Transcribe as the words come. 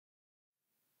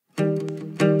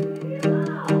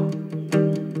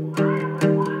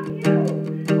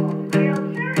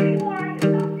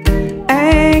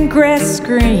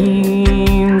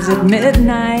screams at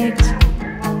midnight,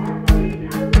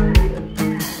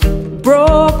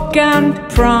 broken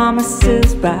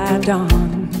promises by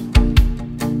dawn,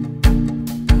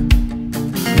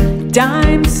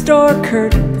 dime store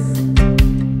curtains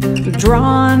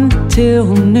drawn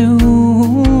till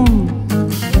noon,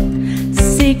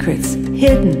 secrets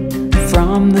hidden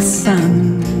from the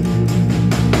sun.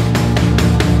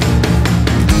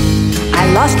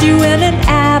 I lost you in an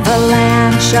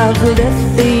avalanche of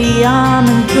lithium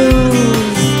and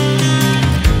booze,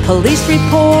 police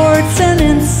reports and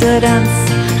incidents.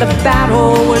 The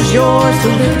battle was yours to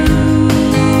lose,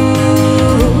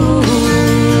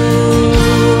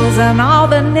 and all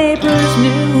the neighbors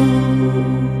knew.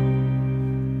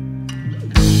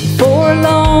 Four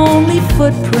lonely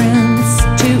footprints,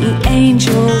 two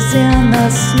angels in the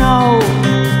snow,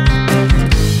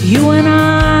 you and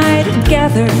I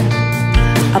together,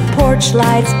 a porch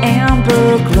light's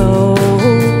amber glow.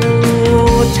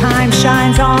 Time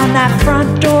shines on that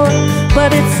front door,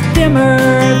 but it's dimmer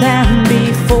than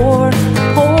before.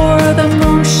 Pour the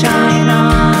moonshine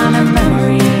on a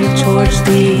memory, torch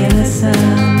the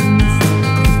innocence.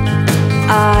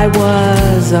 I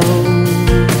was old.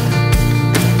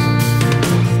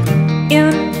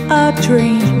 In a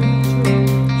dream,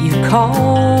 you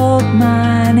called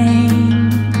my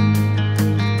name,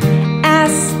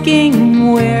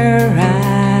 asking where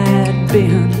I'd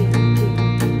been.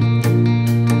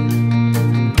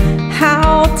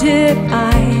 How did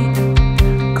I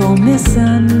go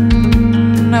missing?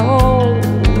 Oh,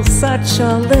 such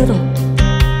a little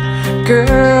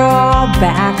girl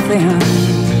back then.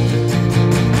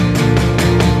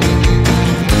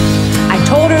 I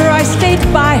told her I stayed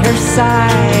by her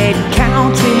side,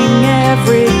 counting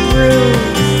every bruise.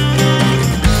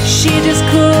 She just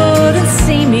couldn't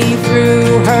see me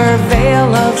through her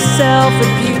veil of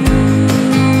self-abuse.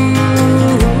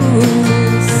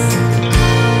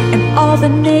 And all the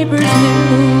neighbors knew.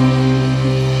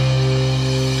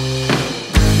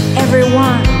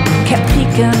 Everyone kept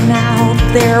peeking out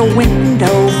their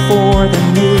window for the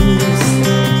news,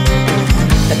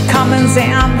 the comings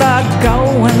and the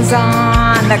goings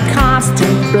on, the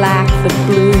constant black, the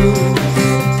blues.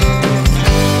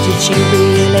 Did she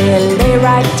really lay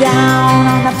right down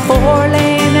on the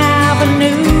 4-lane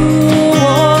avenue?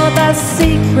 Oh, the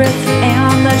secrets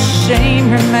and the shame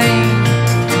remain,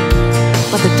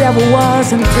 but the devil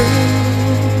wasn't through,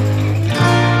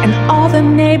 and all the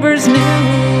neighbors knew.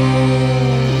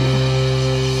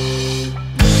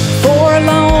 Four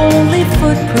lonely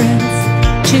footprints,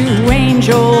 two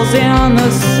angels in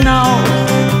the snow,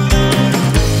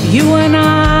 you and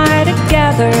I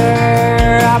together,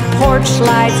 our porch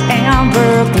lights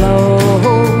amber glow.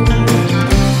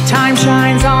 Time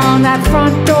shines on that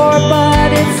front door,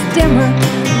 but it's dimmer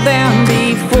than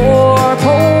before.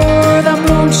 Pour the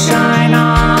moonshine